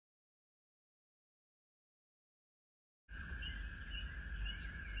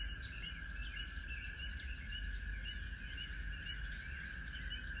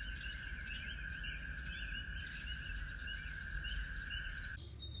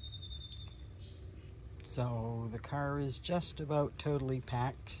So the car is just about totally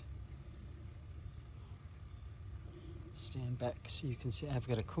packed. Stand back so you can see I've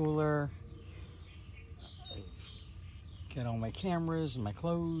got a cooler. I've got all my cameras and my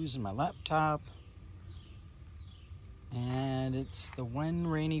clothes and my laptop. And it's the one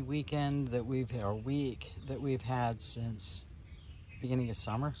rainy weekend that we've had since beginning of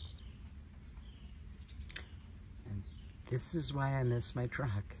summer. And this is why I miss my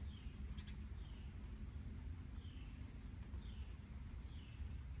truck.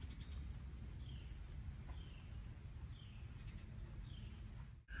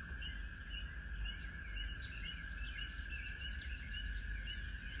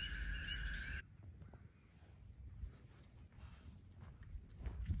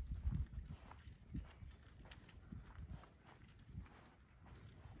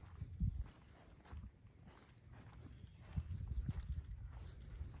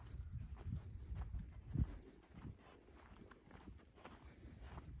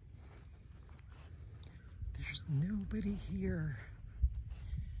 There's nobody here.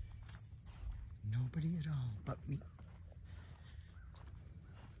 Nobody at all but me.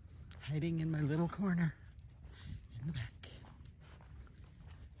 Hiding in my little corner in the back.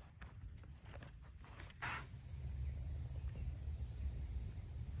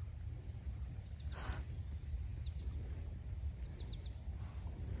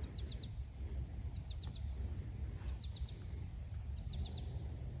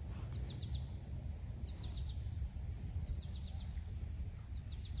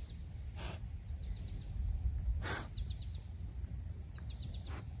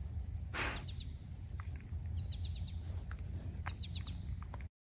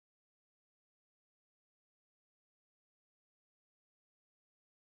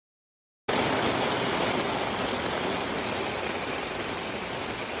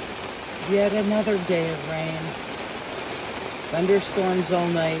 Yet another day of rain. Thunderstorms all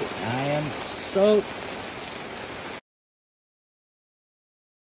night. I am soaked.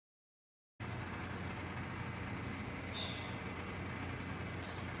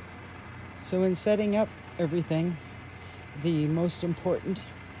 So in setting up everything, the most important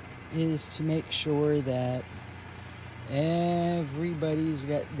is to make sure that everybody's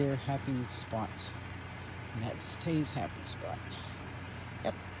got their happy spot. And that's Tay's happy spot.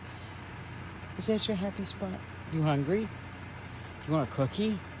 Yep. Is that your happy spot? You hungry? Do you want a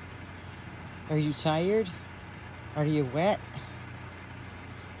cookie? Are you tired? Are you wet?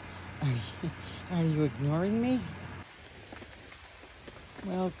 Are you ignoring me?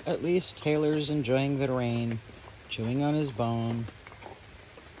 Well, at least Taylor's enjoying the rain, chewing on his bone,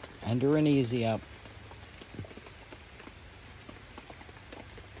 under an easy up.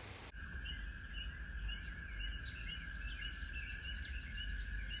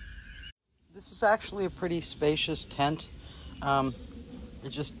 This is actually a pretty spacious tent.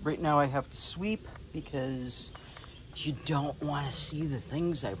 Right now I have to sweep because you don't want to see the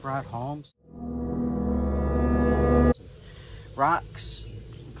things I brought home. Rocks,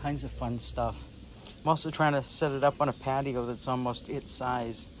 all kinds of fun stuff. I'm also trying to set it up on a patio that's almost its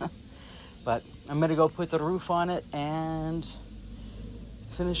size. But I'm gonna go put the roof on it and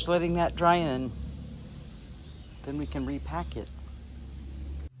finish letting that dry in. Then we can repack it.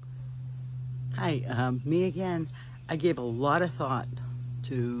 Hi, me again. I gave a lot of thought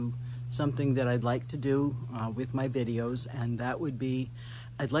to something that I'd like to do with my videos, and that would be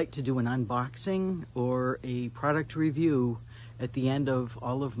I'd like to do an unboxing or a product review at the end of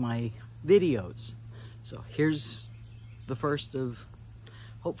all of my videos. So here's the first of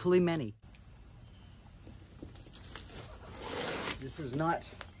hopefully many. This is not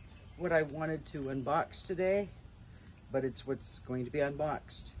what I wanted to unbox today, but it's what's going to be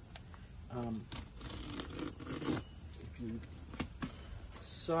unboxed. If you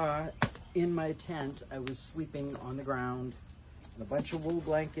saw in my tent, I was sleeping on the ground on a bunch of wool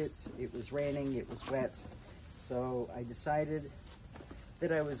blankets. It was raining, it was wet, so I decided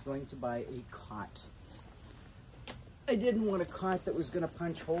that I was going to buy a cot. I didn't want a cot that was going to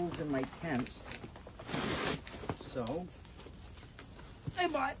punch holes in my tent, so I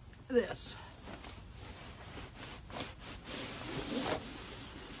bought this.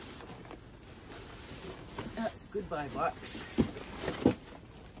 Goodbye, box.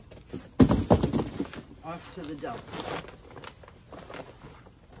 Off to the dump.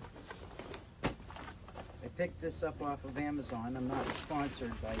 I picked this up off of Amazon. I'm not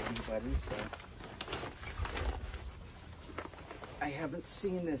sponsored by anybody, so I haven't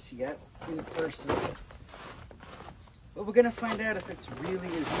seen this yet in person. But we're gonna find out if it's really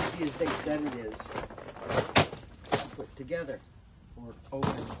as easy as they said it is. Put together or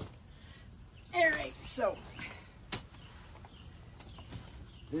open. All right. So,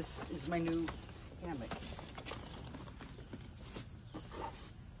 this is my new hammock.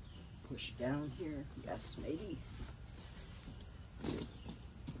 Push it down here. Yes, maybe.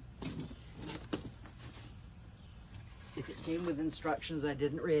 If it came with instructions, I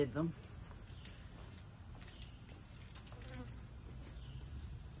didn't read them.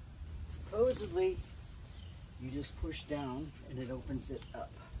 Supposedly, you just push down and it opens it up.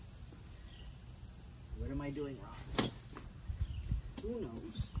 What am I doing wrong? Who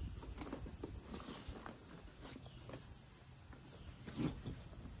knows?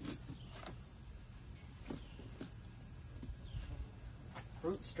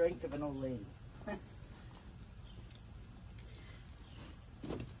 Brute strength of an old lady.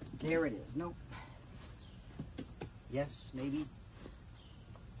 There it is. Nope. Yes, maybe.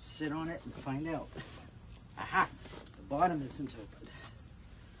 Sit on it and find out. Aha! The bottom isn't opened.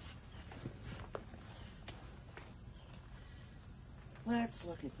 Let's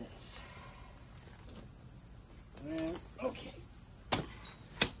look at this. Well, okay.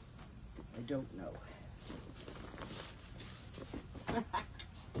 I don't know.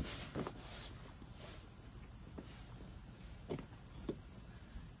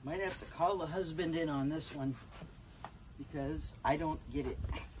 Might have to call the husband in on this one because I don't get it.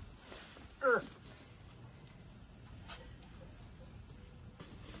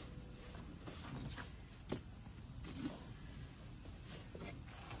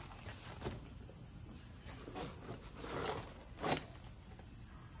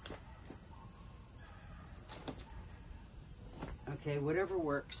 Okay, whatever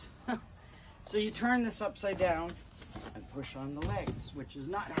works. So you turn this upside down and push on the legs, which is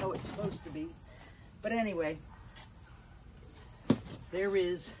not how it's supposed to be. But anyway, there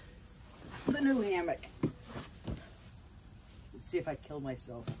is the new hammock. Let's see if I kill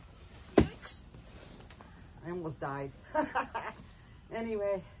myself. Yikes! I almost died.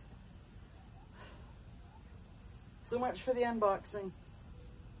 Anyway, so much for the unboxing.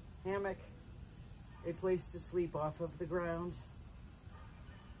 Hammock, a place to sleep off of the ground.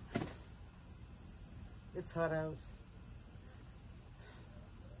 It's hot out.